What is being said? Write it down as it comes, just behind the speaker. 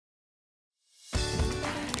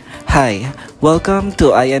Hi, welcome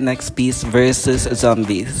to INXP's versus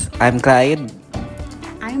Zombies. I'm Clyde.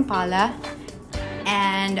 I'm Paula,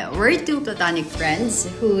 and we're two platonic friends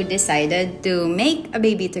who decided to make a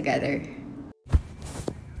baby together.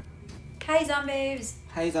 Hi, Zombies!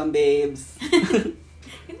 Hi, Zombies.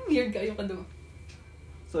 Yung weird kayo ka doon.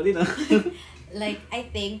 Sorry na. Like, I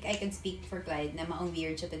think I can speak for Clyde na maong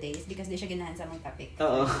weird siya today is because di siya ganahan sa mong topic.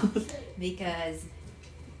 Oo. Because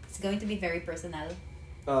it's going to be very personal.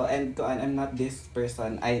 Oh, and I'm not this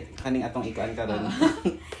person. Ay, kaning atong ikuan karon.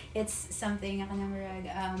 It's something na kanang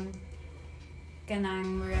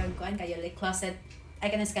murag kuan kayo like closet.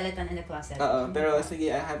 I can skeleton in the closet. Oo, pero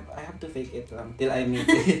sige, I have to fake it lang till I meet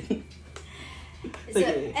it. So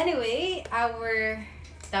anyway, our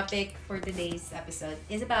topic for today's episode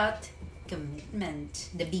is about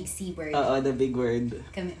commitment. The big C word. Oo, the big word.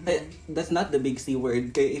 Commitment. Ay, that's not the big C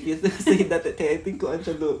word. Kaya if you say that, kaya I think ko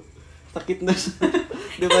siya do. Sakit na siya.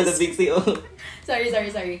 Di ba the big C? Oh. Sorry.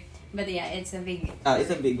 But yeah, it's a big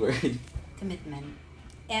word. Commitment.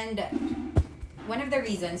 And one of the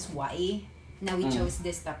reasons why na we chose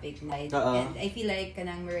this topic, right? And I feel like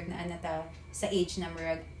kanang murag na anata sa age na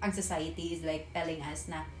murag ang society is like telling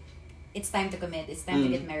us na it's time to commit, it's time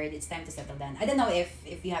to get married, it's time to settle down. I don't know if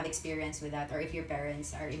you have experience with that or if your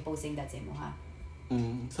parents are imposing that sa imo ha.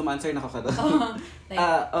 So answer na ko ka doon.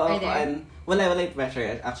 Wala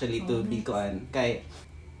pressure actually to be kuan. Kay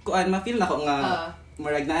kuan ma-feel na ko nga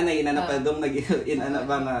murag na anay na napadong nag-in-ana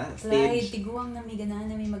ba nga stage. Like, tiguang na may ganahan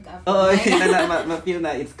na may mag-up. Oo, ma-feel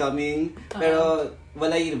na it's coming. Pero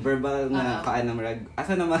wala yung verbal na kaan na murag.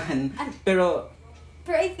 Asa naman. Pero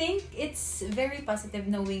I think it's very positive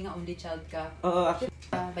knowing nga only child ka. Oo, actually.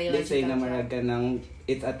 They say na marag ka ng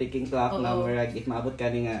it's a ticking clock na marag if maabot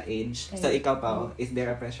ka ni nga age. Okay. So ikaw pa, is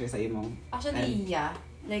there a pressure sa imong? Actually, yeah.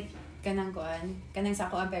 Like, kanang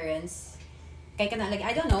sa ako ang parents. Kay kanang, like,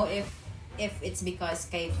 I don't know if it's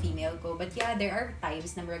because kay female ko. But yeah, there are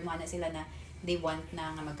times na marag na sila na they want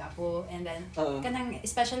na nga mag-apo. And then, kanang,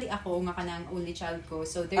 especially ako nga kanang only child ko.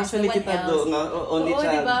 So there's actually, no one else. Nga, only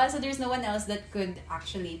child. Diba? So there's no one else that could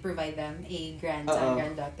actually provide them a grandson,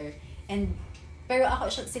 granddaughter. And, pero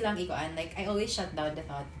ako silang ikuan. Like, I always shut down the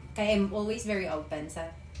thought. Kaya I'm always very open sa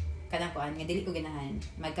kanang kuan. Nga, dili ko ganahan.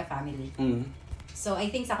 Magka-family. So,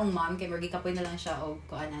 I think sa akong mom, kay Morgie kapoy na lang siya o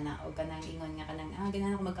kuan na o kanang ingon nga kanang,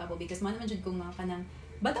 ganahan ako magka-apo because man naman jud ko nga kanang,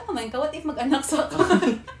 bata ka man ka, what if mag-anak sa ako?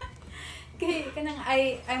 Kay kanang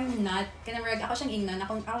I'm not kanang rag ako siyang ingnon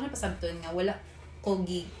ako siyang pasabton nga wala ko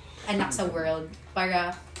anak sa world para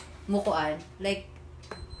mukuan like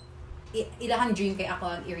ilahang dream kay ako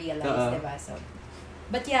ang i-realize diba so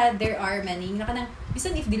but yeah there are many na kanang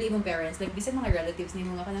bisan if dili mong parents like bisan mga relatives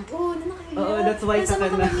nimo nga kanang nanakaila that's why sa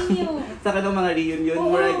kanang mga reunion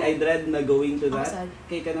murag I dread na going to that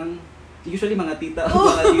kay kanang usually mga tita o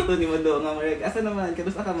mga tito ni mo do nga murag asa naman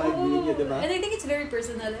kanusa ka mag-reunion diba and I think it's very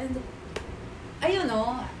personal and I don't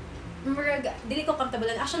know, murag, dili ko comfortable.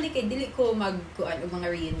 Actually, kay dili ko magkuan og mga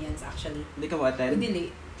reunions actually. Dili ka mo-attend? Dili.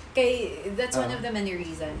 Kay that's one of the many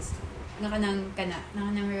reasons. Nga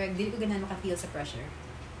kanang murag, dili ko ganahan maka-feel sa pressure.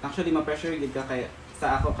 Actually, ma-pressure gid ka kay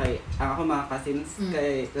sa ako kay ang ako mga cousins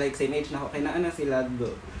kay like same age na ako kay naa na sila do.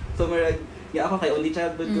 So murag, ako kay only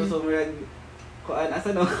child ko so murag kuan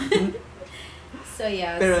asa no. So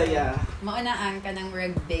yeah. Pero so, yeah. Mauna ang kanang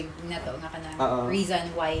murag big na to nga kanang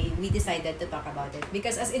reason why we decided to talk about it.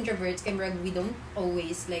 Because as introverts, kay murag we don't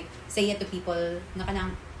always like say it to people nga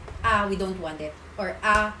kanang we don't want it or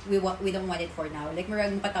we don't want it for now. Like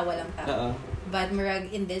murag mapatawa lang ta. But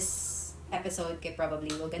murag in this episode kay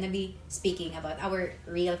probably we're gonna be speaking about our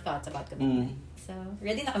real thoughts about commitment. So,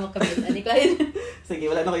 ready na ka mag-commit, ani Clyde? Sige,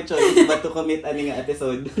 wala na ko'y choice but to commit ani nga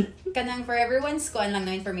episode. Kanang for everyone's kuan lang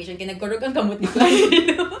na information, kaya nagkurog ang kamot ni Clyde.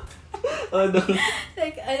 Oh, no.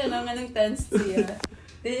 Like, I don't know, nga nang tense siya.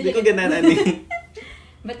 Hindi ko ganan, ani.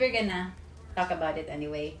 But we're gonna talk about it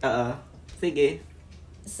anyway. Sige.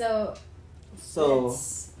 So,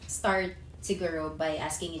 let's start siguro by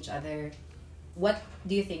asking each other, what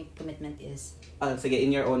do you think commitment is? Sige, in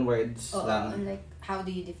your own words lang. Like, how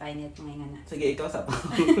do you define it mga nga? Sige, ikaw sa pa.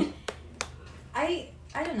 I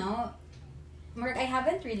don't know. Mark, I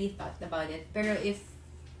haven't really thought about it. Pero if,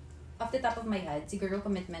 off the top of my head, siguro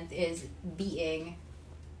commitment is being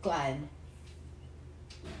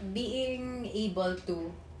able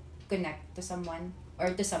to connect to someone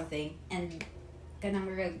or to something and kanang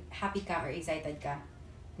happy ka or excited ka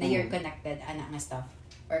na you're connected ana nga stuff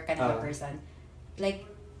or kanang person. Like,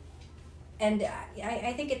 and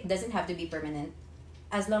I think it doesn't have to be permanent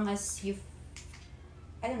as long as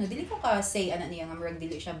I don't know, dili ko ka say niya nga murag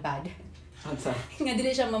dili siya bad. Nga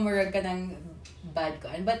dili siya mamurag ka ng bad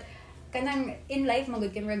ko. But kanang in life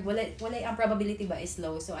magud kay murag wala ang probability ba is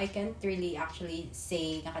low, so I can't really actually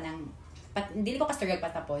say nga kanang dili ko ka-struggle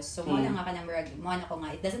patapos, so mo na nga kanang murag mo na ko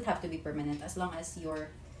nga it doesn't have to be permanent as long as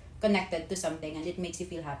you're connected to something and it makes you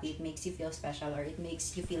feel happy, it makes you feel special, or it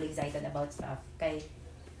makes you feel excited about stuff. Kay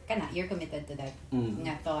kana you're committed to that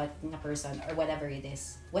nga thought, nga person, or whatever it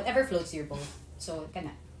is, whatever floats your boat. So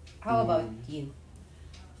kana, how about you?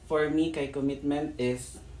 For me, kay commitment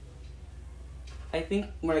is, I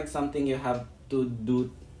think murag something you have to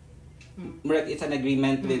do. Murag it's an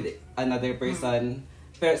agreement with another person.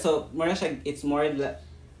 Pero so murag siya, it's more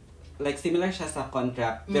like similar siya sa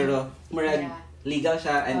contract, pero murag legal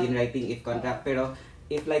siya and in writing if contract. Pero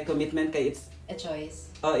if like commitment kay it's a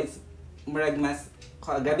choice. It's murag mas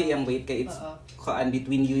grabe yung weight kay it's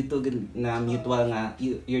between you two na mutual nga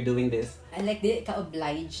you're doing this. And like di ka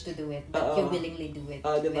obliged to do it, but you willingly do it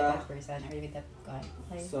with diba? that person or with that guy.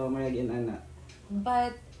 Like, so murag in ana.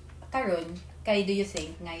 But karon kay do you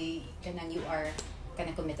think nga kanang you are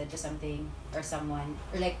kanang committed to something or someone,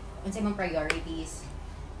 or like unsay mong priorities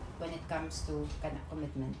when it comes to kanang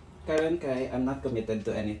commitment? Karon kay I'm not committed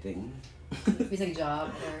to anything. Bisag job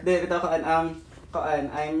or bitaw I'm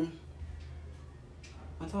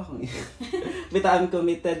I'm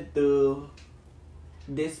committed to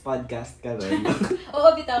this podcast karon.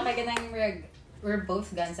 Oo, bitaw kay kanang we're both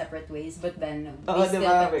gone separate ways, but then we're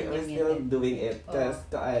still doing it. Cause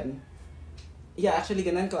actually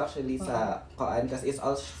ganan ko sa cause it's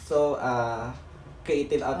also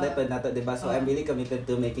creative outlet pa nato, diba? So I'm really committed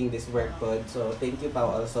to making this work pod. So thank you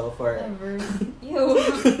Pao also for Hindi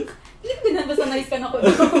ko na basta nice ka na ko.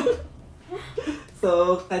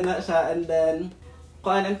 So kana siya, and then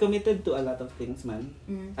I'm committed to a lot of things, man.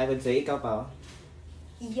 I would say ikaw Pao.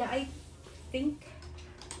 Yeah, I think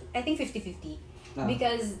 50-50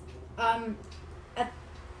 because I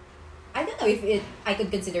don't know if I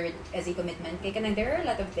could consider it as a commitment. Kaya kanang there are a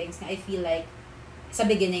lot of things na I feel like sa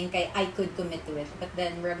beginning kay I could commit to it, but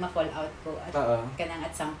then murag ma-fall out ko at kanang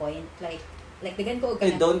at some point like dagan ko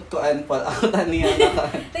kanang don't fall out aniya na.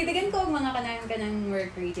 Like dagan ko mga kanang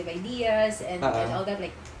more creative ideas and all that.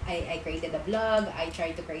 Like I created a blog, I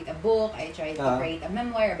tried to create a book, I tried to create a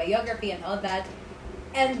memoir, a biography and all that.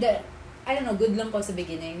 And I don't know, good lang ko sa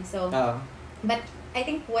beginning. So but I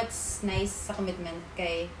think what's nice sa commitment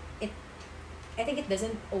kay I think it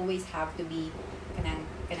doesn't always have to be kanang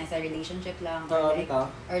sa relationship lang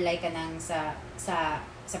or like kanang sa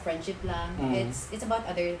friendship lang. It's about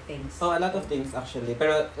other things. A lot of things actually.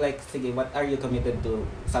 Pero like sige, what are you committed to?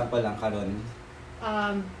 Sample lang karon.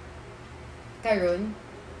 Karon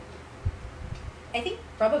I think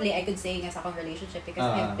probably I could say nga sa akong relationship because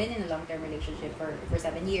I've been in a long-term relationship for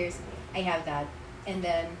 7 years. I have that. And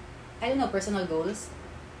then I don't know, personal goals.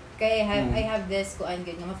 Kaya I have this kuan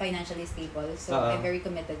good nga financially stable. So I'm very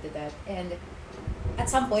committed to that. And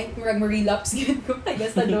at some point murag relapse gyud ko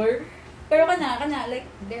tagas sa door. Pero kana like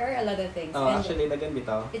there are a lot of things. Actually dagan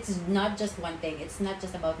bitaw. It's not just one thing. It's not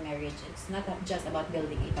just about marriage. It's not just about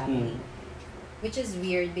building a family. Which is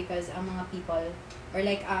weird because ang mga people or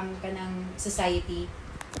like kanang society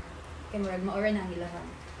kay murag maora na ang ilang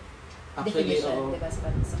definition, diba,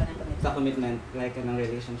 sa kanang commitment. Sa commitment, like kanang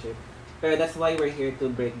relationship. Pero that's why we're here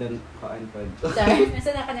to break the pod. Sorry,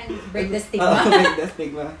 nasa na kanang break the stigma. Break the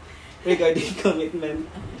stigma regarding commitment.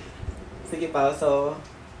 Sige pa, so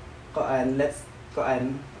let's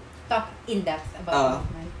talk in depth about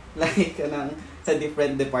commitment. Like kanang sa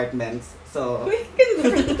different departments. So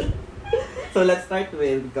so let's start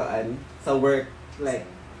with sa work, like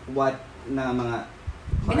what na mga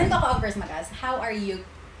ganun ako ang first mag-ask. How are you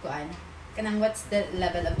kanang what's the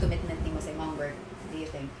level of commitment nimo sa imong work, do you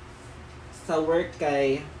think? Sa work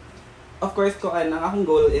kay of course ang akong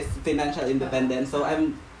goal is financial independence. So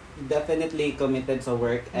I'm definitely committed sa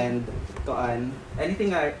work and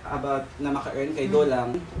anything about na maka-earn kay go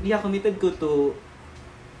lang. Yeah, committed ko to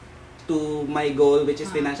my goal which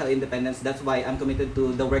is financial independence. That's why I'm committed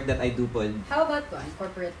to the work that I do pod. How about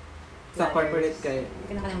corporate? Sa corporate kay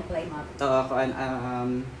kanang climb up.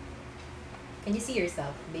 Can you see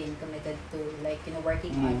yourself being committed to like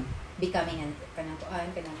working on becoming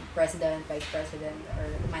kanang president, vice president, or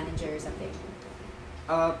manager or something?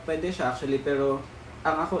 Pwede siya actually, pero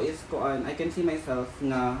ang ako is I can see myself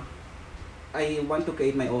na I want to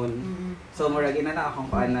create my own. So murag ina na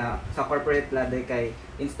akong na sa corporate ladder kay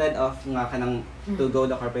instead of nga kanang to go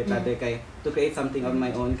the corporate ladder kay to create something on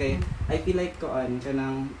my own kay I feel like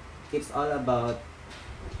kanang it's all about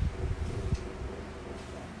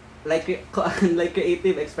like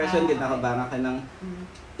creative expression gid nako ba nga kanang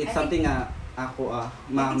it's something nga ako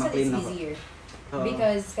ma-claim na ko. Easier.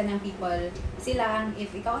 Because kanang people sila ang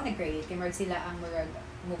if ikaw ang nag-create kay murag sila ang murag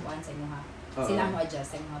move on sa inyo ha. Sila mo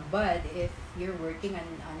adjust sa inyo ha. But if you're working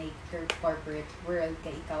on a corporate world,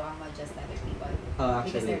 kay ikaw ang ma-adjust other people.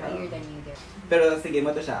 Because they're higher than you there. Pero sige,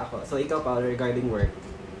 mo to siya ako. So ikaw pa regarding work,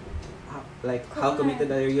 like how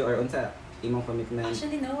committed are you or unsa imong commitment?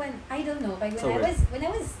 Actually no, I don't know. Like when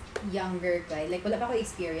I was younger, like wala pa ako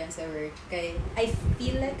experience sa work. Kay I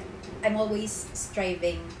feel like I'm always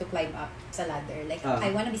striving to climb up sa ladder. Like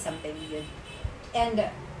I wanna be something good. And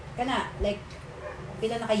kana like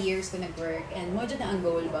pila na ka-years ko nag-work and mo dyan na ang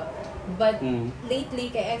goal ba. But lately,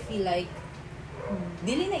 kaya I feel like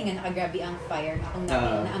dili na nga nakagrabe ang fire na akong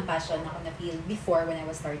na-feel, na ang passion na akong na-feel before when I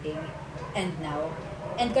was starting and now.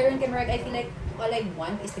 And karon kay Marag, I feel like all I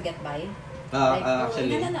want is to get by. Like,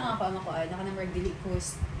 actually. Ina na ako na kanang Marag, dili ko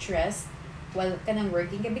stressed while kanang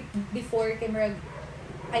working. Kaya before kay Marag,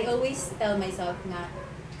 I always tell myself nga,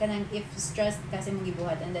 kanang if stressed kasi mong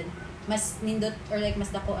gibuhat and then mas nindot or like mas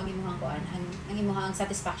dako ang imuhang kuan ang imuhang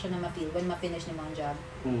satisfaction na ma-feel when ma-finish ni mong job.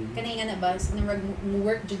 Kanay nga na ba so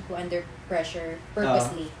work jud ko under pressure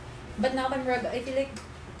purposely. But now kan I feel like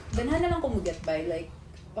ganahan na lang ko mo-get by like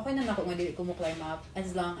okay na nako nga dili ko mo climb up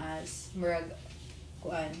as long as murag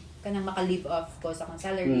kuan kanang maka-live off ko sa akong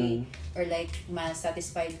salary or like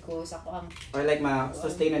ma-satisfied ko sa akong or like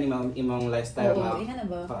ma-sustain na imong lifestyle na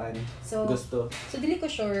ba? Paan so gusto. So dili ko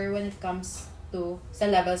sure when it comes to sa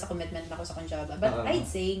level sa commitment na ko sa akong job. But I'd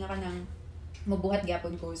say nga kanang mabuhat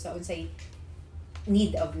gyapon ko sa unsay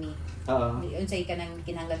need of me. Unsay kanang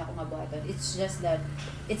kinahanglan ako mabuhaton. It's just that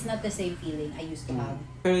it's not the same feeling I used to have.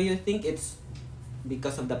 Pero you think it's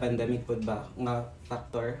because of the pandemic pud ba nga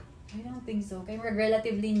factor? I don't think so. Kay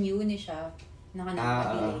relatively new ni siya na kanang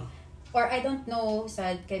feeling. Or I don't know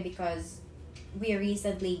sad kay because we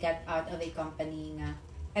recently got out of a company nga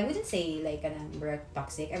I wouldn't say like kanang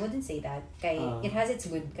toxic. I wouldn't say that. Kay it has its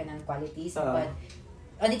good kanang qualities, but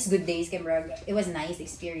on its good days, kay it was a nice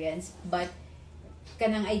experience. But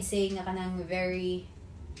kanang I'd say nga kanang very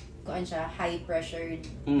kuan siya high pressured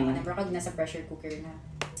na kanang nasa pressure cooker na.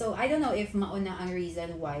 So I don't know if mauna ang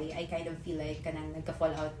reason why I kind of feel like kanang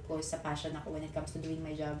nagka-fall out ko sa passion ako when it comes to doing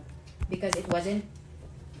my job because it wasn't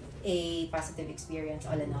a positive experience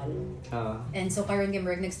all in all. And so karon kay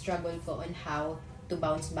nag-struggle ko on how to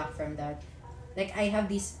bounce back from that. Like I have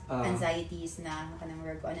these anxieties na kanang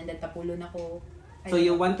and then tapulo na ko. So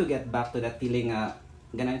you want to get back to that feeling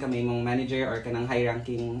ganan ka may mong manager or kanang high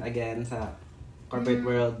ranking again sa corporate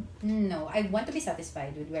world? No, I want to be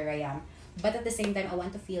satisfied with where I am. But at the same time, I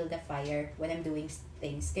want to feel the fire when I'm doing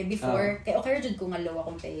things. Kaya before, kaya okay jud ko nga low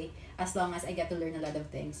akong pay as long as I get to learn a lot of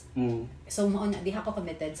things. So di ako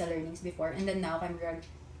committed sa learnings before and then now I'm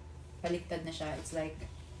baliktad na siya. It's like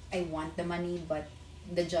I want the money but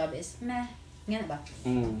the job is meh. Nga na ba?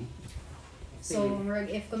 So,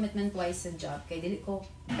 if commitment-wise sa job, kay dili ko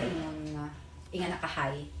kaingon nga inga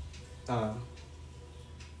naka-high.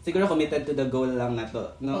 Siguro committed to the goal lang na to,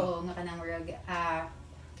 no? Oo, nga kanang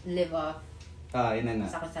live off ina na.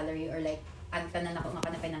 sa akong salary or like ang tanan ako nga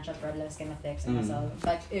kanang financial problems kay ma-flex and myself.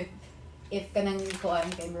 But if kanang kuan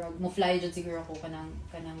kay mo fly jud siguro ko kanang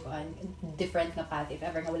kuan different na path if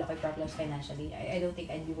ever nga wala koy problems financially. I don't think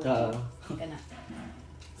I'd be working kana.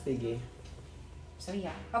 Sige. So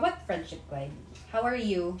yeah. How about friendship, Clyde? How are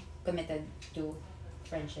you committed to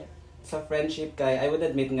friendship? Sa friendship kay I would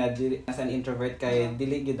admit nga as an introvert kay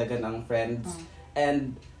dili gyud dagan ang friends.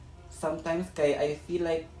 And sometimes kay I feel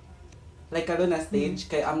like karon na stage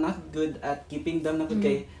kay I'm not good at keeping them na good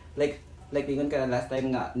kay like ingon ka last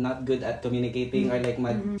time nga not good at communicating or like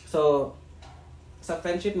so sa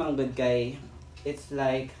friendship mang good kay it's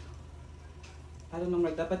like I don't know,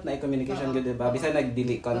 dapat na i-communication good, diba? Bisa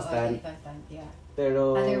nag-delete constant. Constant, yeah.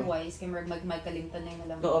 Pero otherwise, kay magkalimtan na yung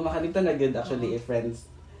nalang. Oo, makalimtan na good actually if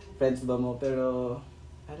friends ba mo, pero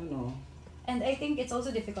I don't know. And I think it's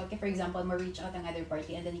also difficult kay for example, ma-reach out ang other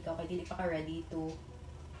party and then ikaw kay dili pa ka ready to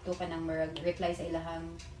kanang reply sa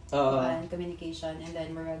ilahang communication and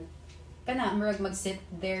then mag-sit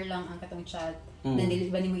there lang ang katong chat then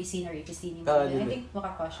dili ba nimo i-seen or if-seen nimo. I think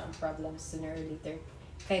maka-cause ang problems sooner or later.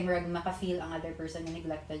 Kay maka-feel ang other person na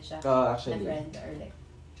neglected siya actually. na friend or like.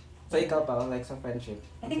 So ikaw pa, like sa friendship?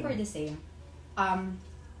 I think we're the same.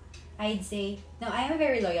 I'd say, no, I am a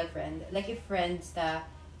very loyal friend. Like if friends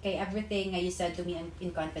kay everything you said to me in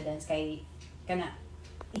confidence, kay kana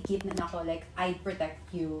i-keep na nako, like I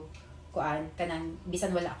protect you, kanang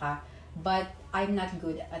bisan wala ka. But I'm not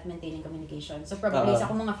good at maintaining communication. So probably sa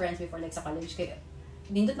akong mga friends before like sa college, kay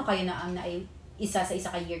nindot na kayo na ang isa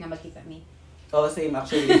ka year nga magkita me. Same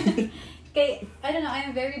actually. Kay, I don't know,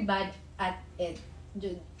 I'm very bad at it.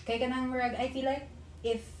 Kay kanang I feel like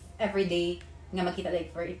if every day nga makita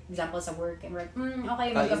like for example sa work, okay,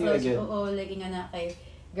 magka-close, like nga na kay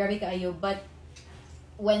grabe kaayo. But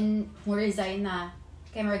when mo resign na,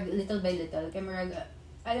 kay marag little by little, kay marag,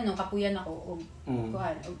 I don't know, kapuyan ako,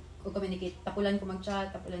 o communicate. Tapulan ko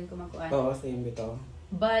mag-chat, tapulan ko mag-kuhan. Oo, same bitaw.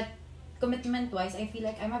 But, commitment-wise, I feel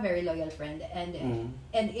like I'm a very loyal friend. And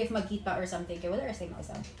if magkita or something, kay wala sa mga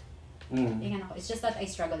usap. Ingan ako. It's just that I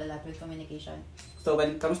struggle a lot with communication. So,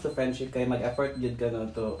 when it comes to friendship, kay mag-effort yun ka no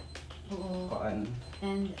to kuhan.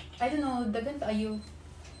 And, I don't know, dagan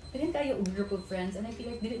kayo group of friends, and I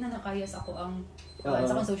feel like dili na nakaya sa ako ang sa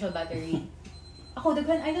akong social battery. Ako,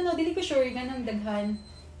 daghan, I don't know, dili ko sure ganang daghan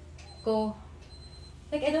ko.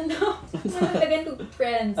 Like, I don't know, daghan to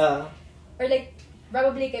friends. Or like,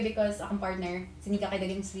 probably kay because akong partner, sinika kay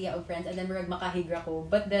daghan siya of friends, and then murag makahigra ko.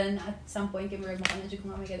 But then, at some point, kay murag makanadyo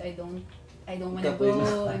ko, oh my God, I don't wanna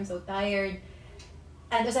go, I'm so tired.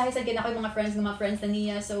 And usahay sad kina ko yung mga friends na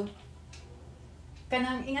niya, so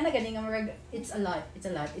kanang inga na gani nga murag it's a lot it's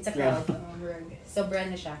a crowd murag sobra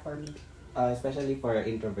na siya for me, especially for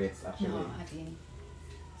introverts actually. No, I think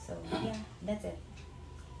so. Yeah, that's it.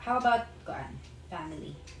 How about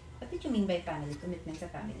family? What did you mean by family? Commitment sa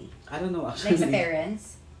family? I don't know actually. Like sa parents?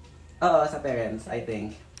 Sa parents, I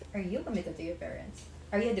think. Are you committed to your parents?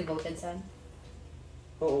 Are you a devoted son?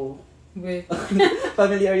 Oo.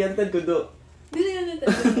 Family oriented ko do. Dili na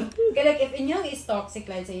natin. Kaya like, if inyong is toxic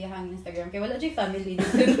like sa iyang Instagram, kaya wala dyan family dito.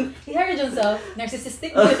 I-heard yourself,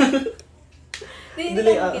 narcissistic. Dili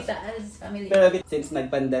na kita as family. Pero since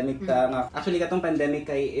nag-pandemic ka nga, actually katong pandemic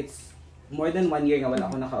kay it's more than 1 year nga wala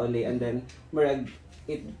ako nakauli, and then murag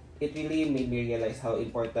it really made me realize how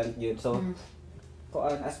important yun. So,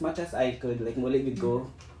 as much as I could, like muli gid ko,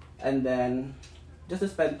 and then just to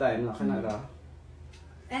spend time na kanara.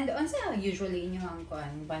 And unsa usually inyong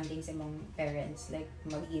bonding sa mong parents, like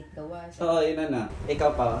mag-eat gawas? Oo, yun na.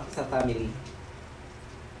 Ikaw pa sa family?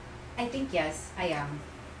 I think yes, I am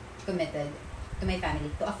committed to my family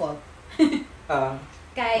to a fault.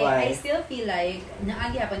 Kay why? I still feel like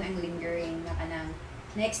naagi apon ang lingering na kanang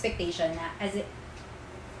na expectation na as a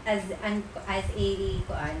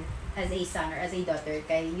son or as a daughter,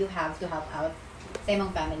 kay you have to help out sa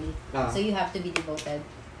imong family. So you have to be devoted.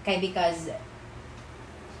 Kay because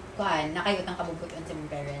nakayot ang kabubuton sa mong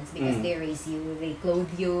parents because they raise you, they clothe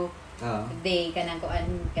you, they kanang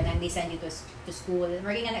they send you to school.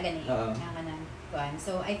 Marking nga na gani.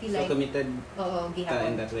 So I feel like committed ka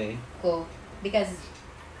in that way. Ko because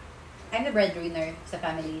I'm the breadwinner sa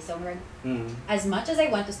family. So as much as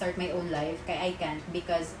I want to start my own life, kay I can't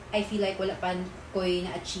because I feel like wala pa ko'y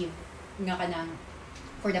na-achieve nga kanang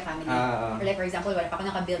for the family. Or like for example, wala pa ako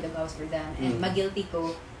naka-build a house for them, and mag-guilty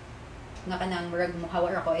ko nga kanang murag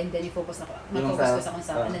muhawar ako, and then mag-focus ko sa akong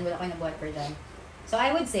self, and then wala ko nabuhat for them. So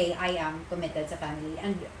I would say I am committed sa family,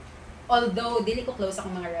 and although dili ko close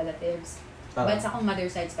akong mga relatives, but sa akong mother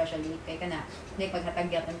side especially, kay kana like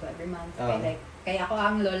maghatag-gyapon ko every month, kay ako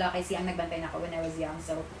ang lola kay siya ang nagbantay nako when I was young,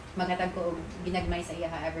 so maghatag ko og ginagmay sa iya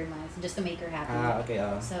every month just to make her happy.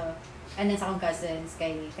 So and then sa akong cousins,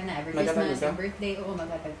 kay kana every Christmas and birthday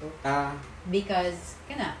maghatag ko. Because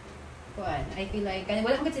kana I feel like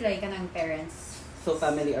wala ko sila kanang parents. So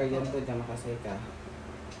family oriented ka makasay ka?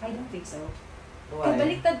 I don't think so. Why? Kay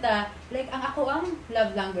baliktad ta, like ang ako ang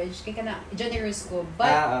love language kay kana generous ko,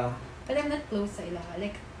 but I'm not close sa ilaha.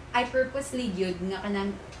 Like I purposely gyud nga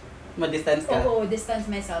kanang ma-distance ka?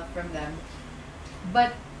 Distance myself from them.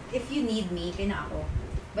 But if you need me, kay na ako.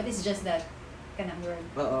 But it's just that kanang word.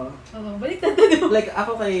 Baliktad ta. Like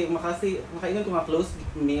ako kay makaingon ko close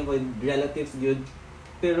me with relatives gyud.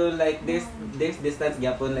 Pero like there's distance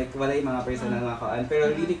gyapon, like wala yung mga personal nga kaan,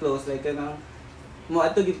 pero really close like kanang mo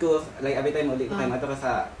ato gid ko, like every time uli ko time ato ka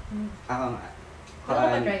sa akong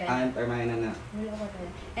aunt or mga nana. Wala ko try.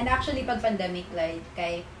 And actually pag pandemic like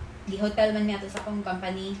kay di hotel man mi ato sa akong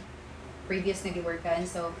company previous na gi-workan,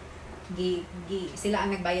 so sila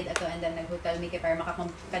ang nagbayad ato, and then nag-hotel mi kay para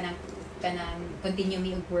kanang continue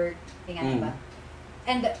mi og work ingana ba.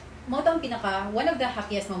 And mo tong one of the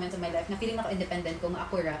happiest moments of my life na feeling ako independent kung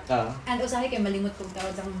ako ra. And usahay kay malimot kong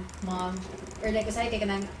tawad sa mom, or like usahay kay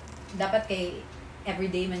kanang dapat kay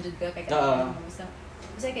everyday man jud ka kay kanang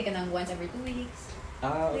usahay kay kanang once every 2 weeks.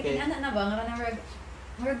 Okay. Like ana na ba nga kanang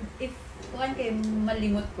if kuan kay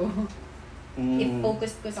malimot ko. If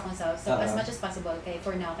focused ko sa akong self. So as much as possible kay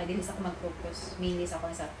for now kay dili sa ako mag-focus mainly sa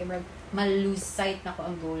akong self. Kay mal-lose sight na ko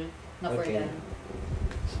ang goal na for them.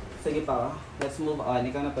 Sige pa, let's move on.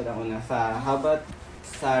 Ikaw na pala una how about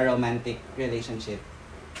sa romantic relationship?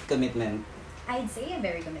 Commitment? I'd say I'm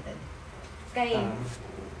very committed. Kay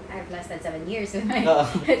I've lasted 7 years with my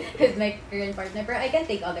current partner. Pero I can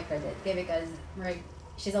take all the credit. Kay because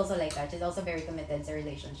she's also like that. She's also very committed sa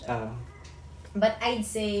relationship. But I'd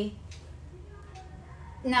say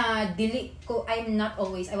na dili ko, I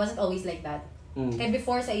wasn't always like that. Kaya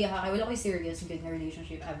before sa iya kay wala ko serious good na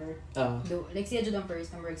relationship ever. Do like siya jud ang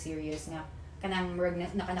first na serious nga kanang murag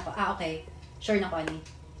na ko okay sure na ko ani.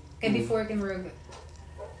 Kaya before kay murag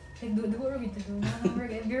like do ra gid do na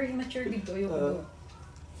murag very mature gid ko yo.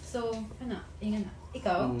 So ana ingon na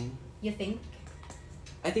ikaw you think?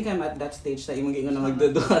 I think I'm at that stage sa imong gingon na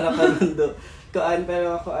magdudo na kanundo. Kuan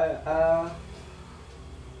pero ako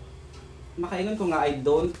makaingon ko nga I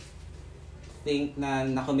don't think na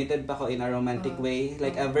na-committed pa ko in a romantic way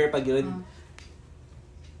like ever pag yun.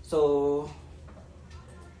 So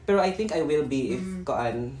pero I think I will be if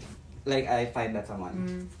koan like I find that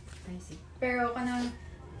someone. I see. Pero kanang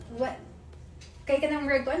what kay kanang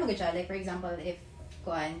word ko ano gud siya like for example if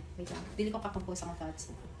koan wait lang dili ko ka-compose ang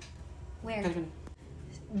thoughts. Where?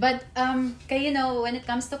 But kay you know when it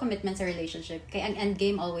comes to commitment sa relationship kay ang end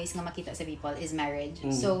game always nga makita sa people is marriage.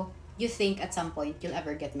 So you think at some point you'll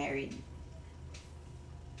ever get married?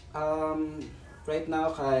 Right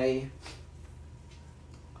now kay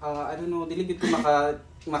I don't know, dili gid ko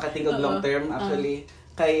makatingog long term actually.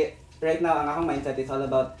 Kay right now ang akong mindset is all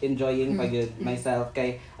about enjoying pagyud myself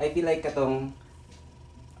kay I feel like katong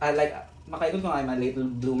like makaingon ko nga I'm a late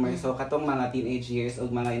bloomer so katong mga teenage years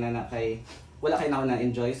ug mga inana kay wala kay na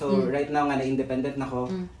enjoy. So right now nga na independent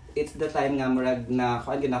nako, it's the time nga murag na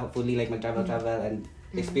kuan gyud ako fully like mag travel and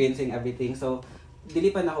experiencing everything. So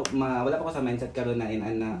dili pa nako wala pa ko sa mindset karon na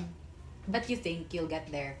ana. But you think you'll get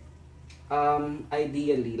there?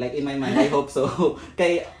 Ideally, like in my mind, I hope so.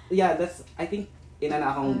 Kay yeah, that's I think ina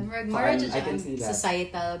na akong I can see that.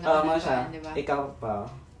 Societal nga siya. Diba? Ikaw pa?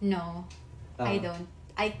 No. I don't.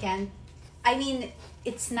 I can't. I mean,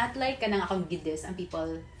 it's not like kanang akong gidis ang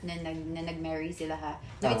people na nag-marry sila ha.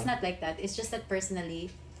 No, it's not like that. It's just that personally,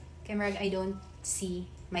 kay I don't see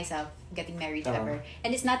myself getting married ever.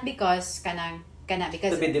 And it's not because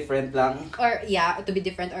because to be different lang. Or yeah, to be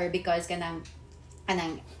different or because kanang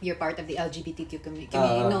you're part of the LGBTQ community.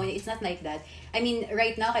 No, it's not like that. I mean,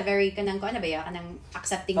 right now kay very kanang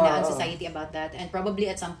accepting na ang society about that and probably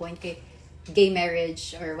at some point kay gay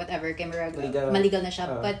marriage or whatever kay maligal na siya.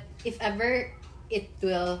 But if ever it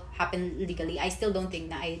will happen legally, I still don't think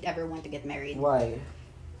na I'd ever want to get married. Why?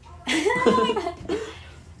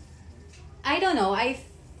 I don't know. I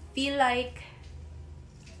feel like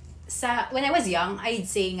when I was young, I'd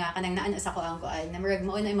say nga kanang naanas ako ang kuan na murag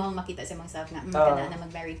mao na imong makita sa imong self nga kana na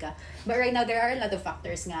mag-marry ka. But right now there are a lot of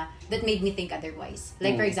factors nga that made me think otherwise.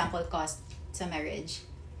 Like for example, cost sa marriage.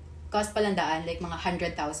 Cost palandaan like mga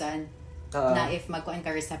 100,000 na if magkuan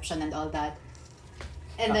ka reception and all that.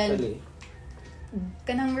 And actually, then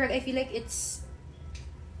kanang murag I feel like it's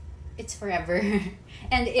forever.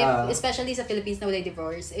 And if especially sa Philippines na walay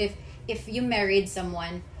divorce, if you married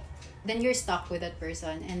someone then you're stuck with that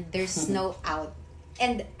person and there's no out.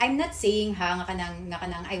 And I'm not saying nga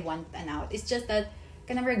kanang I want an out. It's just that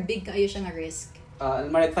kanang big kaayo siya nga risk.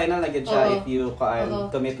 Marag final na gid siya if you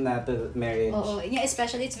commit na to marriage. Yeah,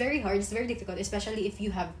 especially it's very hard, it's very difficult, especially if you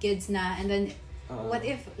have kids na and then what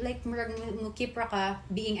if like marag mo keep ra ka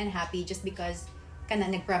being unhappy just because kana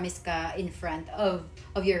nagpromise ka in front of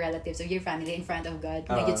your relatives or your family in front of God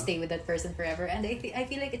na you'd stay with that person forever. And I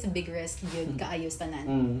feel like it's a big risk yun kaayos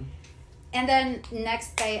tanan. And then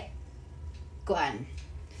next kay kuan.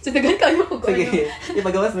 So dagan kayo ko. Sige,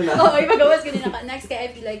 ipagawas mo na. Ipagawas ko din na. Next kay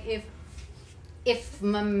I feel like if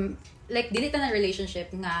like dili ta na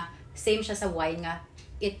relationship nga same siya sa wine nga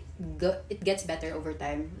it gets better over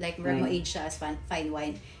time. Like mo age siya as fine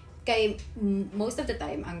wine. Kay most of the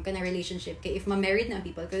time ang kana relationship kay if ma-married na ang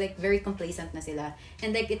people kay like very complacent na sila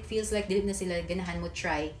and like it feels like dili na sila ganahan mo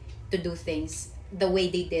try to do things the way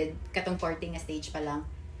they did katong courting nga stage pa lang.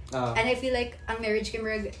 And I feel like ang marriage kay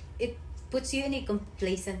murag it puts you in a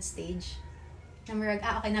complacent stage na murag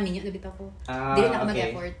okay na minyo na bitaw ko dili na ako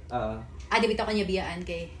mag-effort di bitaw ko niya biyaan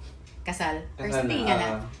kay kasal or something nga na.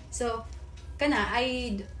 So kana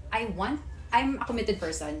I'm a committed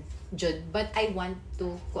person jud but I want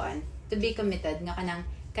to be committed nga kanang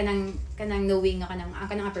knowing nga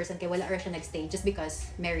kanang a person kay wala ra siya nagstay just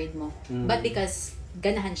because married mo but because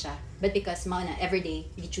ganahan siya but because mao na everyday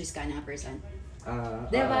you choose ka na person.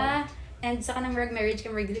 Diba? And sa kanang marriage ka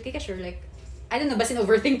dili ka sure like I don't know basin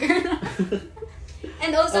overthinker na.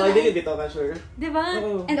 And also dili bitaw ka sure. Diba?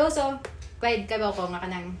 And also kay ba ko nga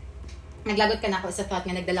kanang naglagot ka na ako sa thought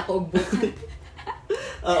nga nagdala ko og book.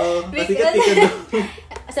 Because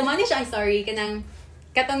sa mo ni siya ang story kanang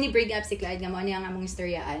katong ni bring up si Clyde nga mo niya nga among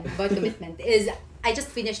istoryaan about commitment is I just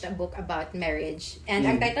finished a book about marriage and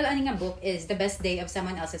ang title ani nga book is The Best Day of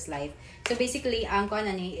Someone Else's Life. So basically ang kuan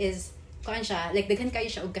ani is kuan siya like daghan kayo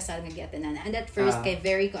siya og kasal nga giatanan and at first kay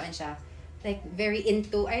very kuan siya like very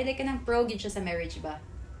into ay like kanang pro gid siya sa marriage ba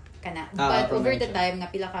kana but over the time nga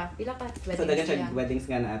pila ka weddings so dagan siya weddings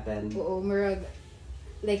nga na-attend oo murag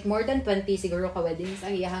like more than 20 siguro ka weddings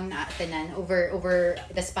ang iyahang na-attendan over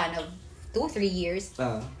the span of 2-3 years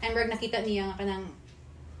and murag nakita niya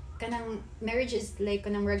kanang marriage is like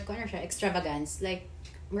kanang murag ko siya extravagance like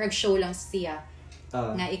murag show lang siya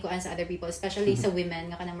nga ikuan sa other people especially sa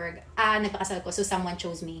women nga kanang murag nagpakasal ko so someone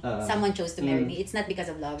chose me someone chose to marry me it's not because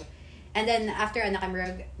of love and then after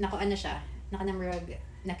nakamurag nakuan na siya nakanamurag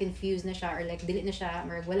na confused na siya or like dili na siya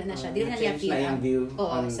murag wala na siya dili na niya feel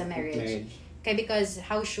sa marriage kaya because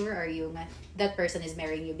how sure are you nga that person is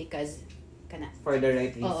marrying you because kana for the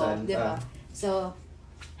right reasons diba? So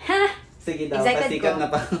sige daw pasikat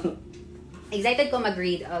na pa excited ko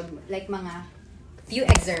mag-read of like mga few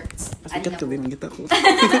excerpts pasikat ko din kita ko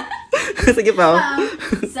sige pa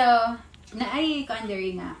so naay ko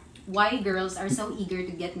undering nga why girls are so eager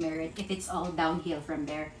to get married if it's all downhill from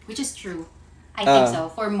there which is true I think so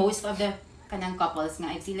for most of the kanang couples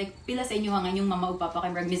nga I've seen like pila sa inyo nga yung mama o papa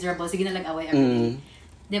kay murag miserable sige na away every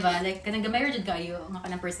diba like kanang marriage kayo nga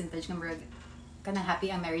kanang percentage nga murag kanang happy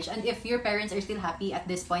ang marriage and if your parents are still happy at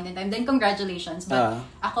this point in time then congratulations but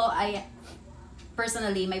ako I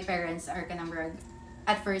personally my parents are kanang murag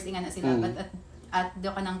at first inga na sila but at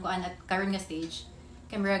do kanang kuan at karon nga stage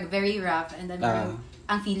kay murag very rough and then murag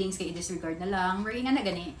ang feelings kay disregard na lang murag inga na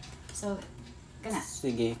gani so kana.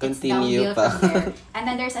 Sige, continue pa. And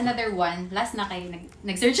then there's another one. Last na kay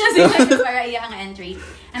nag-search na sila para iya ang entry.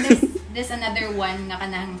 And there's another one nga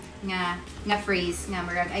kanang nga phrase nga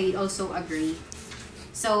murag I also agree.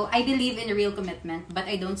 So, I believe in real commitment, but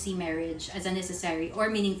I don't see marriage as a necessary or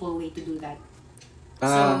meaningful way to do that.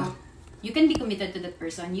 So, you can be committed to that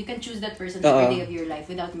person. You can choose that person every day of your life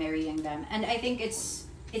without marrying them. And I think it's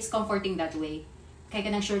comforting that way. Kaya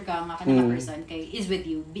kanang sure ka nga kanang person kay is with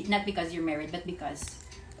you not because you're married but because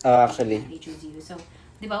actually they choose you so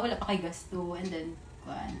di ba wala pa kay gasto and then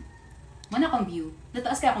wala akong view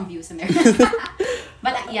nataas kaya akong view sa marriage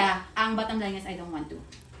but yeah ang bottom line is I don't want to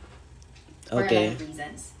for a lot of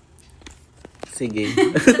reasons sige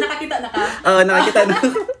so nakakita na ka nakakita na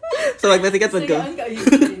so magpasikat pod ko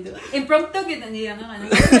impromptu gid niya nga ano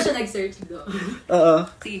siya nag-search do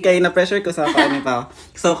kay na pressure ko sa paano pa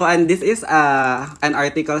so this is an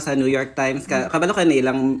article sa New York Times kabalo ka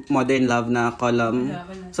nilang modern love na column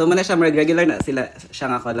so muna siya regular na siya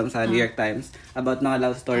nga column sa New York Times about mga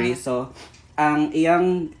love stories so ang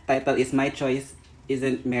iyang title is My Choice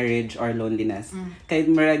Isn't Marriage or Loneliness. Kay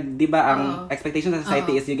murag di ba ang expectation sa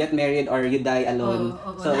society is you get married or you die alone.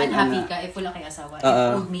 So unhappy ka if wala kay asawa. If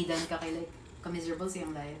old maiden ka kay like miserable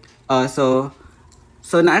siyang life. So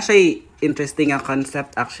na siya interesting ang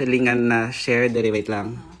concept actually nga na share dere wait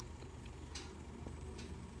lang.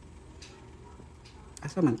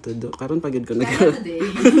 Asa man todo karon pagid ko nag.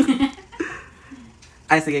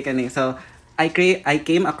 Ay sige kani. So I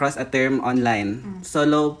came across a term online.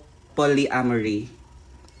 Solo polyamory.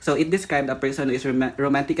 So it described a person who is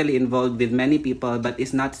romantically involved with many people but is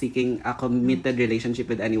not seeking a committed relationship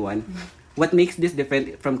with anyone. What makes this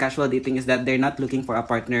different from casual dating is that they're not looking for a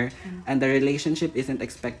partner and the relationship isn't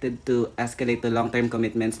expected to escalate to long-term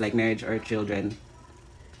commitments like marriage or children.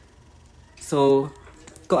 So,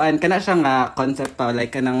 kana siya nga concept pa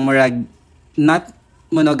like kanang murag not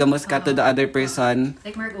monogamous ka to the other person.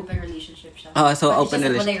 Like more open relationship siya. So but open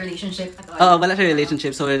relationship at all. Wala siya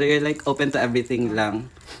relationship. So you're like open to everything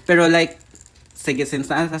lang. Pero like, sige,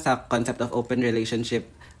 since nasa sa concept of open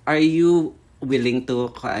relationship, are you willing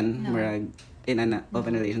to murag in an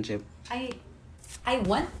open relationship? I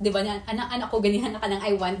want, di ba, anak ko ganihan na kanang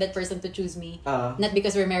I want that person to choose me. Not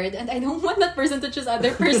because we're married and I don't want that person to choose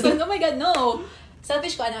other person. Oh my God, no.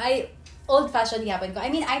 Selfish ko, old-fashioned yapon ko. I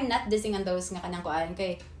mean, I'm not dissing on those nga kanang kuan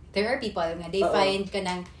kay there are people nga they find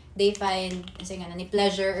ni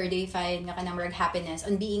pleasure or they find nga kanang murag happiness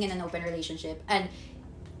on being in an open relationship and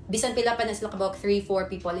bisan pila pa na sila about 3-4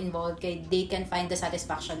 people involved kay they can find the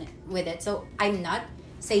satisfaction with it. So I'm not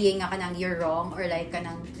saying nga kanang you're wrong or like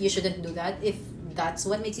kanang you shouldn't do that. If that's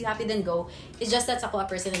what makes you happy then go. It's just that sa ko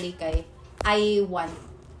personally kay I want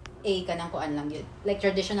kanang kuan lang yun. Like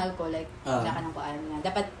traditional ko like na kanang kuan nga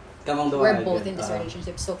dapat we're both in this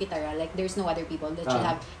relationship so kitara like there's no other people that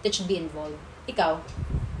should be involved. Ikaw,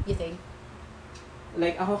 you think?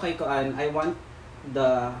 Like ako kay kuan I want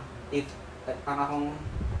if ang akong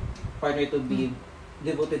partner to be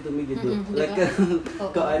devoted to me like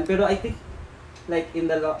kuan pero I think like in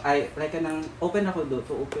the like kanang open ako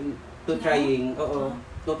open to trying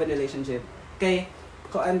open relationship kay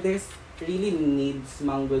kuan there's really needs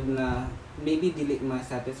manggod na maybe dili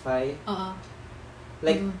ma-satisfy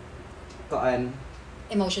like kuan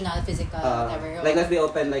emotional, physical, whatever. Like, let's be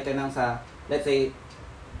open, like, kanang sa, let's say,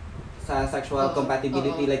 sa sexual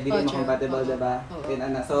compatibility, like, dili mo compatible, diba?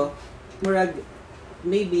 So, murag,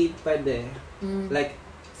 maybe, pwede. Like,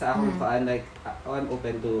 sa akong koan, like, I'm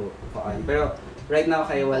open to koan. Pero, right now,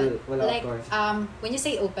 kayo, wala, like, of course. When you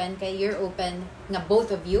say open, kay you're open nga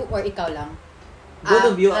both of you, or ikaw lang?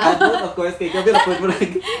 Both of you, both, of course, kay Gabi,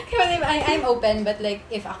 I'm open, but like,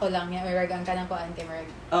 if ako lang, murag ang kanang koan, kay murag.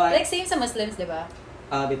 Like, same sa Muslims, diba?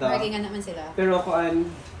 Dito. Murag nga naman sila. Pero koan,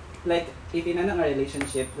 like, if ina nga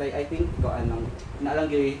relationship, like, I think koan lang, naalang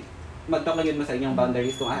yun, mag-talk lang yun mo sa inyong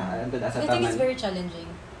boundaries kung andun asa taman. I think it's very challenging.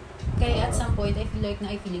 Kaya at some point, I feel like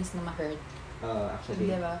na feelings na ma-hurt.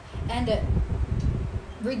 Actually. Diba? And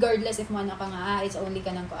regardless if mo ka nga, it's only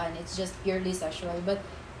ka ng kuan, it's just purely sexual. But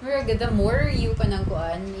the more you ka ng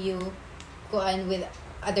kuan, you kuan with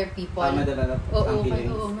other people. Madevelop ang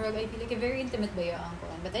feelings. I feel like very intimate ba yung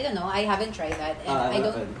kuan. But I don't know, I haven't tried that. And I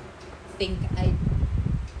don't think,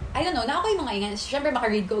 I don't know, na ako yung mga ingan. Siyempre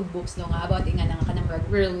makaread ko og books no nga about ingan nga kanang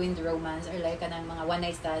whirlwind romance or like kanang mga one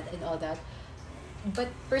night stand and all that.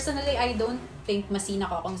 But personally, I don't think masina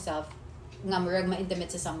ko akong self nga murag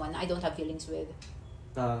ma-intimate sa someone I don't have feelings with.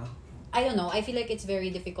 I don't know. I feel like it's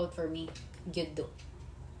very difficult for me. Good do.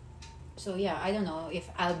 So yeah, I don't know if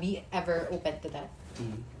I'll be ever open to that.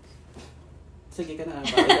 Sige ka na.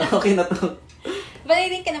 Okay na to. But I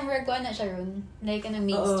think kanang murag ko na siya ron. Like kanang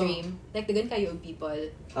mainstream. Like dagan kayo og people.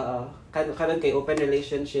 Karon kay open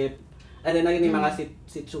relationship. Ano na yun yung mga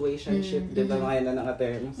situationship, di ba mga yun na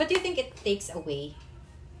terms? But do you think it takes away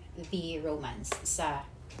the romance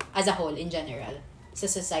as a whole in general sa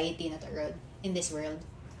society na to in this world?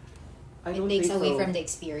 It takes away from the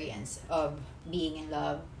experience of being in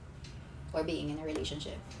love or being in a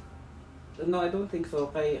relationship. No, I don't think so.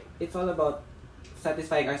 Kay it's all about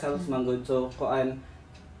satisfying ourselves man good. So kuan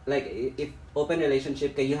like if open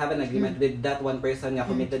relationship kay you have an agreement with that one person nga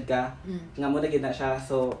committed ka nga mo na gid na siya.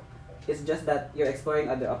 So it's just that you're exploring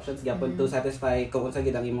other options gyapon to satisfy kung unsa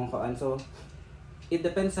gid ang imong kuan. So it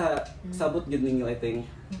depends sa sabot gid ninyo, I think.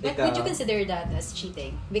 But would you consider that as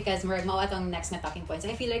cheating? Because murag mao atong next na talking points.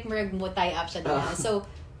 I feel like murag mo tie up siya diha. So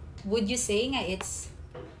would you say nga it's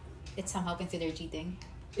somehow considered cheating?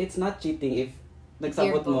 It's not cheating if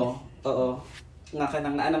nagsabot mo. Oo. Nga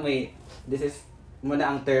kanang naana may this is muna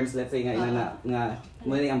ang terms, let's say nga nga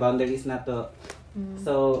muna ang boundaries na to.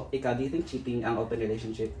 So ikaw, do you think cheating ang open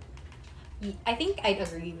relationship? I think I'd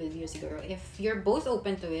agree with you siguro. If you're both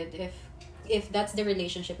open to it, if that's the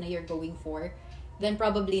relationship na you're going for, then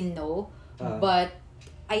probably no. But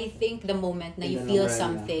I think the moment na you feel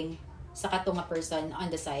something sa katong person on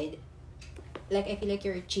the side, like I feel like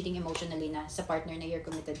you're cheating emotionally na sa partner na you're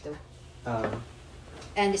committed to.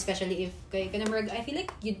 And especially if kay kanamurag, I feel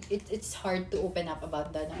like it's hard to open up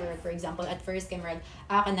about that. For example, at first kanamurag,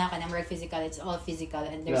 kanamurag physical, it's all physical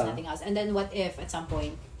and there's nothing else. And then what if at some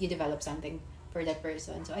point you develop something for that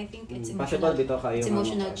person? So I think it's emotional. It's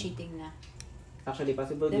emotional cheating na. Actually,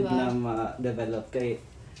 possible din na ma-develop kay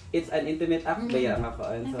it's an intimate act kaya nga ko.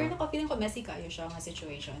 So pero feeling ko messy kayo siya nga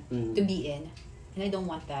situation to be in. And I don't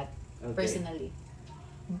want that personally.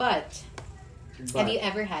 But have you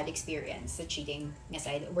ever had experience sa cheating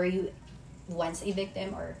aside? Were you once a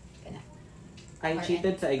victim or kana? I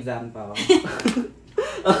cheated sa exam pa.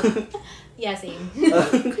 Yeah, same.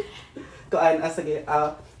 Kuan sige,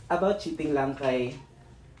 about cheating lang kay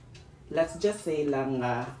let's just say lang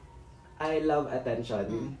I love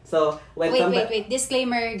attention. So when wait,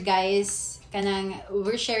 disclaimer guys, kanang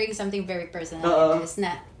we're sharing something very personal in this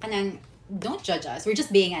na kanang don't judge us. We're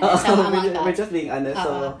just being honest. We're just being honest.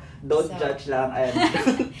 So don't judge lang. And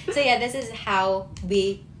so yeah, this is how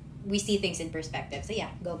we see things in perspective. So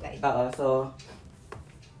yeah, go guys. So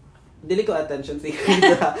dili ko attention seeker.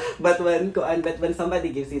 but when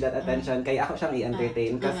somebody gives you that attention, kay ako siyang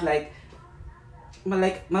i-entertain. Cause like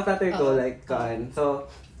ma-flatter ko like kuan. So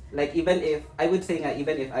like even if I would say nga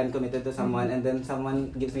even if I'm committed to someone and then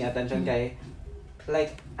someone gives me attention kay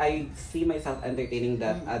like I see myself entertaining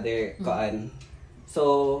that other koan.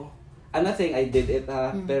 So I'm not saying I did it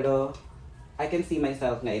pero I can see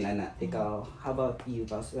myself nga inana. Ikaw, how about you?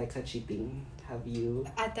 Like sa cheating, have you?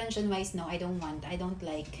 Attention wise, no, I don't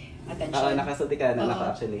like attention. Nakasulti ka na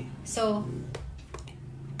nako actually. So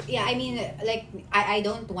yeah, I mean like I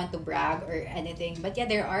don't want to brag or anything, but yeah,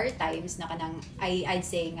 there are times na kanang I'd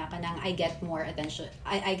say nga kanang I get more attention.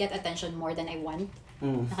 I get attention more than I want.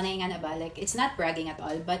 Nakanay nga na ba? Like, it's not bragging at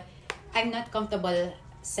all, but I'm not comfortable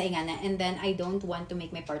sa ingana, and then I don't want to make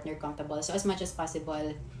my partner comfortable. So, as much as possible,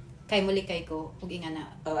 kay muli kay ko, ug ingana.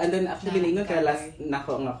 And then, actually, lingon ka last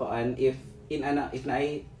nako nga koan, if na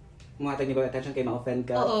ay muhatag ni ba attention kay ma-offend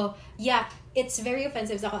ka? Oo. Yeah. it's very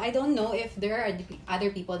offensive sa ako. I don't know if there are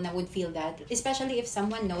other people na would feel that, especially if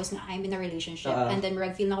someone knows na I'm in a relationship and then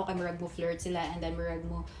murag feel na ko kay murag mo flirt sila and then murag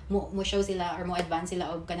mo show sila or mo advance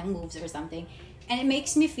sila og kanang moves or something, and it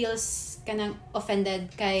makes me feel kanang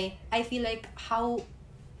offended kay I feel like how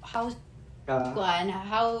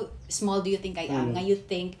small do you think I am nga you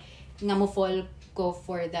think nga mo fall ko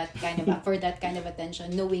for that kind of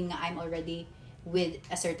attention knowing nga I'm already with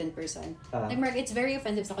a certain person. Like murag it's very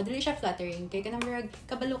offensive sa ko. Dili siya flattering kay kanang murag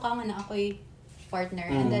kabalo ka nga na ako'y partner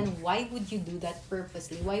and then why would you do that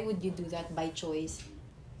purposely? Why would you do that by choice?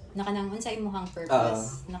 Na kanang unsay imong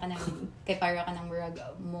purpose? Na kanang kay para kanang murag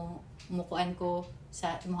mukuan ko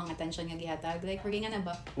sa imong attention nga gihatag, like working na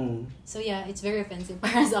ba? So yeah, it's very offensive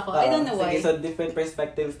para sa ako. I don't know why. So different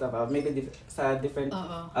perspectives na ba? Maybe sa different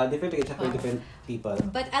different for different people.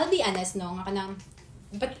 But I'll be honest no, nga kanang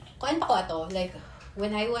but kuan pa ko ato, like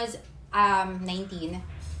when I was 19,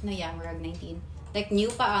 no yeah, murag 19. Like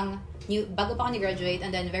bago pa ako ni-graduate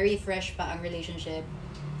and then very fresh pa ang relationship.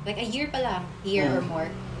 Like a year or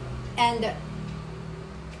more. And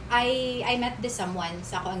I met this someone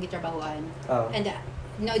sa ako ang gitrabahuan. And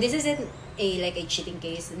no, this isn't a cheating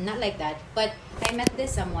case, not like that. But I met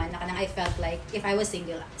this someone na kanang I felt like if I was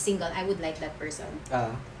single, I would like that person.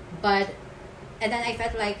 But and then I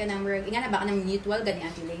felt like kanang murag ingana ba kanang mutual gani ang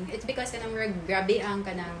feeling. It's because kanang murag grabe ang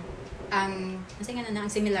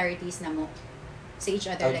similarities na mo sa each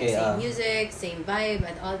other, like same music, same vibe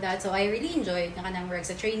and all that. So I really enjoyed na kanang murag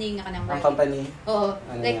sa training na kanang murag company. Oo,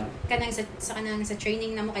 like kanang sa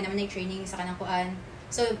training na mo kay naman training sa kanang kuan.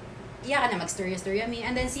 So yeah, kanang mag-story me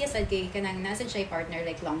and then siya sad kay kanang nasa siya partner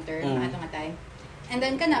like long term ato nga time. And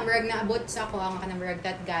then kanang murag naabot sa ako ang kanang murag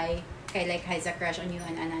that guy kay like has a crush on you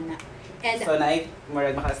and anana. And so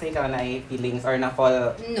murag makasay ka na feelings or na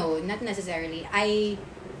fall? No, not necessarily. I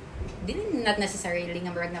didn't not necessarily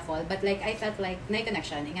nga murag na fall, but like I felt like na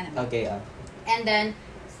connection nga naman. Okay. And then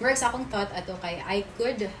murag sa akong thought ato kay I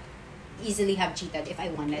could easily have cheated if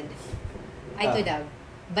I wanted. I could have,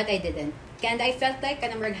 but I didn't. And I felt like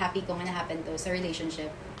kanang murag happy ko nga na happen to sa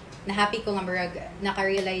relationship. Na happy ko nga murag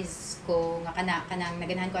naka-realize ko nga kanang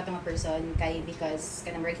naganahan ko atong person kay because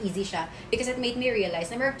kanang murag easy siya because it made me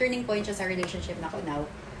realize na murag turning point siya sa relationship na ko now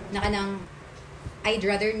na kanang I'd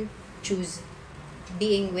rather choose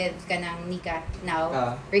being with kanang Nika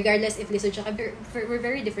now regardless if lisod siya we're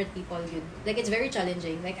very different people yun. Like it's very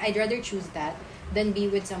challenging, like I'd rather choose that than be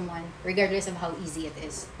with someone regardless of how easy it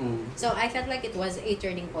is. So I felt like it was a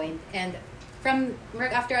turning point, and from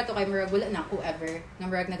murag after ato kay murag wala na ko ever na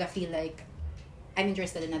murag naga-feel like I'm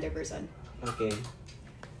interested in another person. Okay.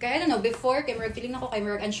 Kaya I don't know, before kay murag feeling ako kay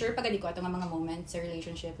murag unsure pa gani ko ato nga mga moments sa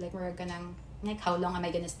relationship, like murag kanang like how long am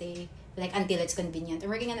I gonna stay, like until it's convenient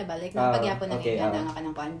or murag nga na ba like pagyapon na ganda nga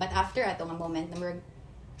kanang kuan. But after ato nga moment na murag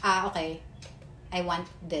okay, I want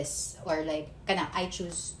this or like kana I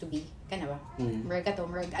choose to be kana ba. Murag ato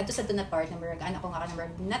sa to na part na murag ana ko nga kanang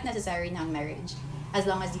murag not necessary na ang marriage as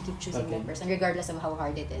long as you keep choosing that person regardless of how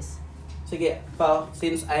hard it is. Sige, pa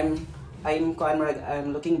since I'm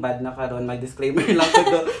looking bad na karon, mag disclaimer lang ko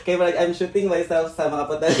do kay murag I'm shooting myself sa mga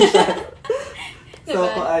potential. So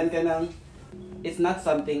kuan kanang it's not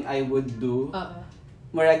something I would do.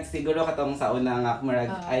 Murag siguro katong sa una nga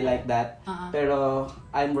murag I like that. Pero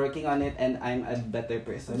I'm working on it and I'm a better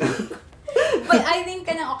person. But I think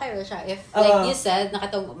kanang okay ra siya if like you said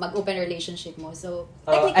nakatong mag-open relationship mo. So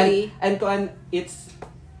technically and kuan it's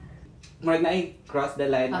murag na I cross the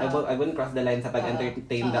line. I wouldn't cross the line sa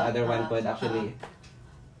pag-entertain the other one pod actually.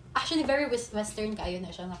 Actually very western kayo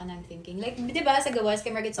na siya nga kanang thinking. Like di ba sa gawas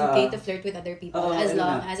kay it's okay to flirt with other people as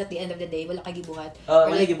long as at the end of the day wala ka gibuhat.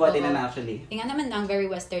 Wala gibuhat na actually. Nga naman ang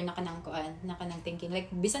very western na kanang kuan, na kanang thinking.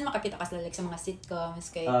 Like bisan makakita ka sila like sa mga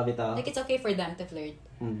sitcoms kay like it's okay for them to flirt.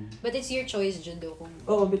 But it's your choice jud kung.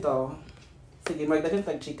 Bitaw. Sige, magdagan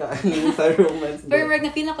tag-chika sa romance. Pero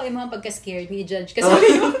na feel ako imong pagka-scared ni judge kasi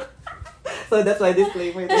so that's why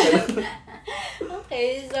disclaimer ito.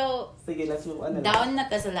 Okay, so sige, let's move on. Down na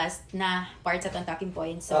ta sa last na part sa talking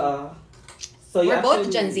point. So we're we're both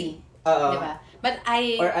Gen Z. Diba? But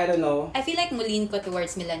I don't know. I feel like mulin ko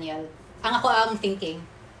towards millennial. Ang ako ang thinking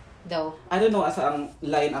though. I don't know asa ang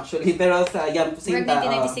line actually, pero sa same ta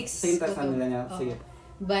 1996 sa millennial. Sige.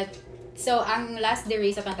 But so ang last dere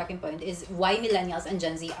sa talking point is why millennials and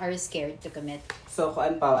Gen Z are scared to commit. So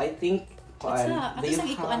kuan pa, I think Ano sang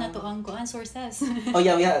ikuan na to ang kuan sources.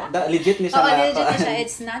 Legit ni siya. Legit ni siya.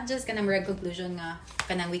 It's not just kanang murag conclusion nga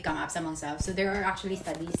kanang we come up sa among selves. So there are actually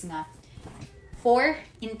studies nga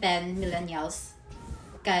 4 in 10 millennials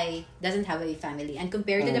kay doesn't have a family, and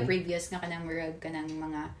compared to the previous nga kanang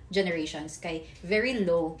mga generations kay very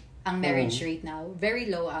low ang marriage rate now, very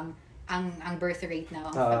low ang ang birth rate now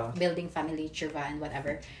of building family, churva, and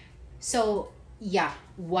whatever. So, yeah,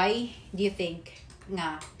 why do you think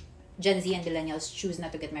nga Gen Z and millennials choose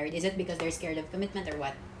not to get married? Is it because they're scared of commitment or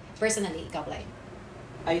what? Personally, ikaw, Clyde.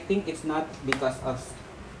 I think it's not because of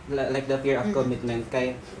like the fear of commitment.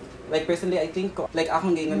 Kay, like personally, I think like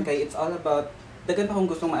akong gingon kay it's all about dagan pa akong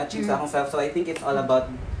gustong ma-achieve sa akong self. So I think it's all about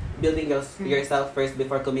building yourself first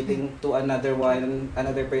before committing to another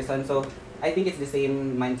person. So I think it's the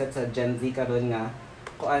same mindset sa Gen Z karon nga.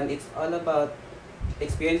 Kuan, it's all about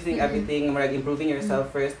experiencing everything, marag improving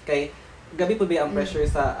yourself first. Kay gabi po ba ang pressure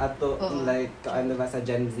sa ato like ano ba sa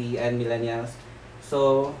Gen Z and millennials.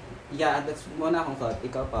 So yeah, that's muna akong thought.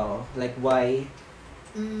 Ikaw pa like why?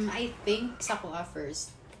 I think sa ko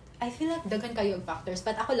first. I feel like daghan kayo og factors,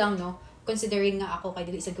 but ako lang no, considering nga ako kay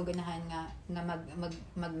dili sad ko ganahan nga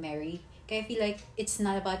mag-marry. Kaya I feel like it's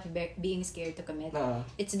not about being scared to commit.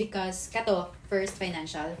 It's because kato first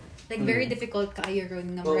financial. Like very difficult kaayo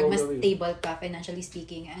ron nga mas stable ka financially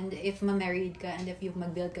speaking, and if ma-married ka and if you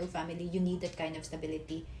mag-build ka family, you need that kind of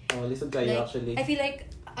stability. Lisod kayo like, actually. I feel like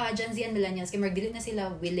Gen Z and millennials kay marag dili na sila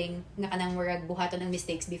willing nga kanang murag buhaton ng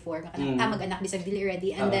mistakes before nga kanang mag-anak bisag dili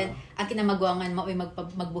ready, and then ang kinamagwangan maoy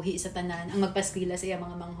magbuhi sa tanan, ang magpaskwela sa iya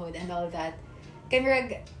mga manghod and all that. Kay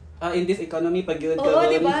murag in this economy pag yun ka. Oo,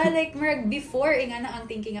 di ba? Like murag before nga na ang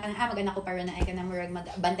thinking nga kanang mag-anak ko para na ay kanang murag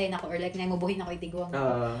magbantay na ko or like na mabuhi na ko itigwang.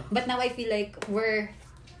 But now I feel like we're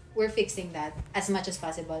fixing that as much as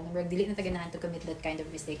possible. Murag dili na taganahan to commit that kind of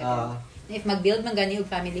mistake again. If mag-build man gani og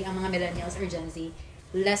family ang mga millennials or Gen Z,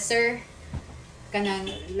 lesser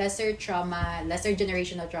trauma, lesser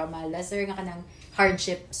generational trauma, lesser nga kanang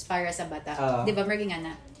hardships para sa bata. Di ba murag nga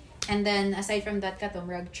na? And then aside from that kato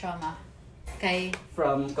murag trauma kay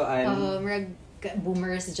from murag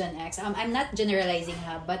boomers, Gen X. I'm not generalizing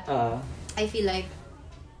ha, but I feel like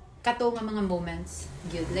kato nga mga moments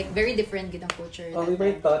good, like very different gid ang culture. We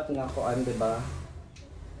were taught nga di ba?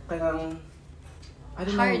 Kanang I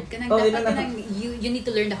don't hard know. Dapat kanang you need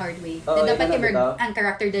to learn the hard way. Dapat ang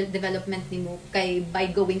character development nimo kay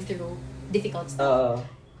by going through difficult stuff.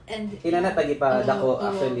 And inanatagi pa dako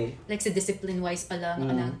actually. Like sa discipline wise pa lang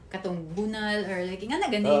kanang katong bunal or like nga na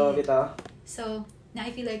gani. Bitaw. So, now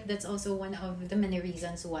I feel like that's also one of the many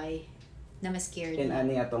reasons why na mas scared. In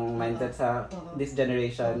ani atong mindset sa this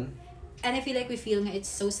generation. And I feel like we feel nga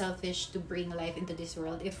it's so selfish to bring life into this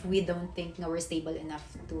world if we don't think nga we're stable enough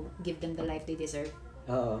to give them the life they deserve.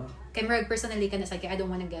 Kay marag personally ka na sa I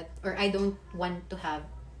don't want to have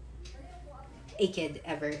a kid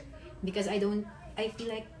ever because I feel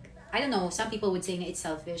like I don't know, some people would say nga it's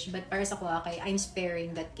selfish, but para sa ko kay I'm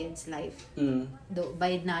sparing that kid's life.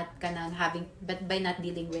 By not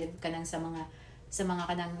dealing with kanang sa mga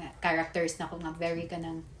kanang characters na ko nga very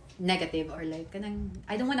kanang negative or like kanang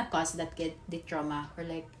I don't wanna cause that kid the trauma or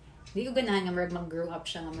like di ko ganahan nga marag mag-grow up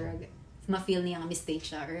siya nga marag ma-feel niya nga mistake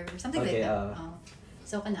siya or something like that.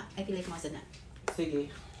 So kana I feel like masa na. Sige.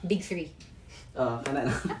 Big 3. Kana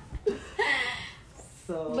na.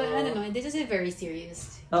 But I don't know, this is a very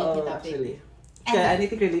serious topic. Actually. Kaya I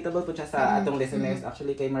think relatable po siya sa atong listeners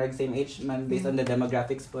actually kay marag same age man based on the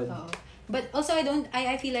demographics po. But also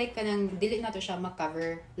I feel like kanang dili na to siya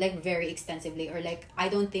ma-cover like very extensively or like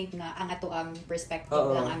I don't think nga ang ato ang perspective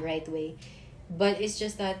lang ang right way. But it's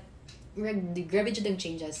just that grabe jud ang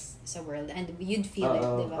changes sa world and you'd feel it,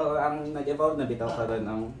 di ba? Ang nag-evolve na bitaw karon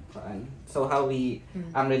ang kaan. So how we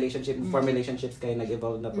ang form relationships kay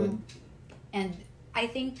nag-evolve na po. And I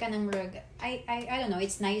think kanang I don't know,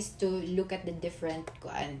 it's nice to look at the different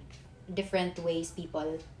ways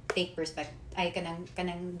people take perspective.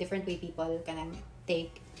 Kanang different way people kanang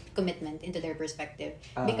take commitment into their perspective.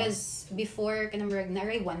 Because before kanang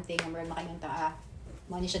naray one thing nga makayunta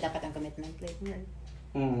mo ni siya dapat ang commitment like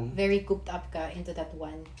very cooped up ka into that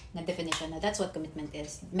one na definition na that's what commitment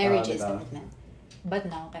is. Marriage is commitment. But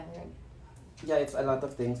now kanang yeah, it's a lot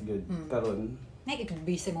of things good karon. Like it could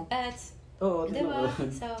be sa mong pets. Diba?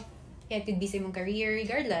 So, yeah, it could be sa mong career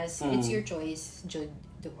regardless. It's your choice, Jude.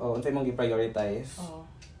 Unsay mong i-prioritize.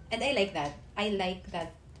 And I like that. I like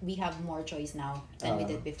that we have more choice now than we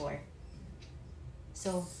did before.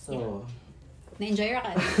 So yeah. Na-enjoy ra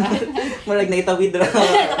ka. Murag naitawid ra.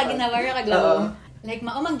 Nakaginawa ra ka glow. Like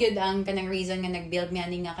maumang gyud ang kanang reason nga nag-build mi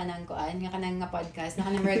ani nga kanang nga podcast na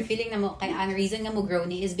kanang feeling na mo kay ang reason nga mo grow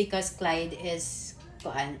ni is because Clyde is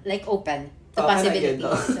like open to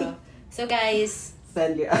possibilities. So guys,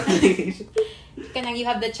 send your application. Kanang you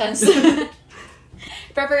have the chance.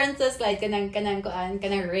 Preferences like kanang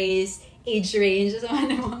race, age range, so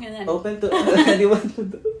ano mo ganun. Open to anyone to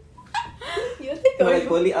do. You think like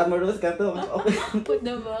polyamorous ka to. Okay. Put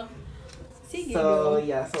the back. Sige. So,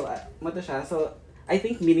 yeah. So, mo to siya. So, I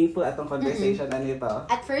think meaningful atong conversation ano ito.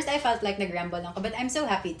 At first, I felt like nag-ramble lang ko, but I'm so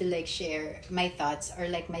happy to like share my thoughts or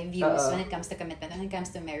like my views when it comes to commitment, when it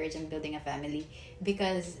comes to marriage and building a family.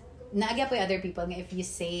 Because naagya po yung other people nga if you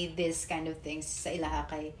say this kind of things sa ilaha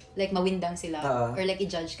kay, like mawindang sila or like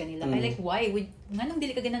i-judge ka nila. Kay like, why? Nganong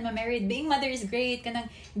dili ka ganan ma-married? Being mother is great. Kanang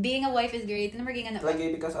being a wife is great.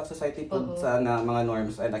 Lagi because of society po sa na mga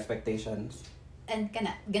norms and expectations. And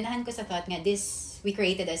ganahan ko sa thought nga, we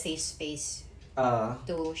created a safe space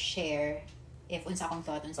to share if unsa akong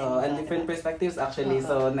thought and different perspectives actually,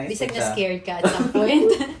 so nice. Bisag na scared ka at some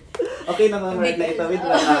point. Okay naman, right na ito with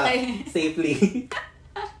safely.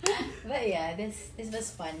 But yeah, this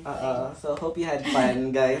was fun. So hope you had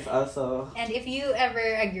fun, guys. Also, and if you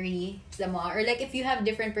ever agree sa mo, or like if you have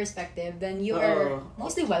different perspective, then you are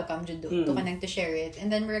mostly welcome to kanang to share it.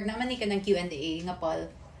 And then murag naman ni kanang Q&A nga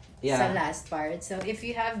Paul sa last part. So if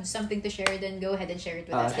you have something to share, then go ahead and share it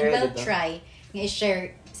with us. And we'll try nga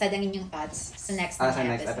i-share sa inyong thoughts sa next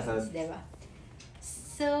episodes, diba?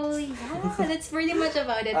 So yeah, that's pretty much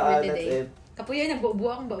about it for today. Kapuya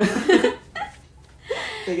nagbubuang ba?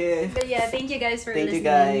 Sige. But yeah, thank you guys for listening.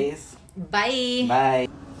 Thank you guys. Bye. Bye.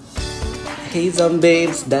 Hey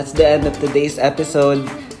Zombies, that's the end of today's episode.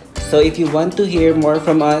 So if you want to hear more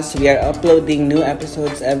from us, we are uploading new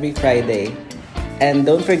episodes every Friday. And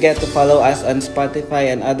don't forget to follow us on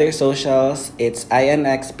Spotify and other socials. It's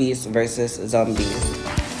INXPs versus Zombies.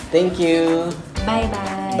 Thank you.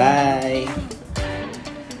 Bye-bye. Bye.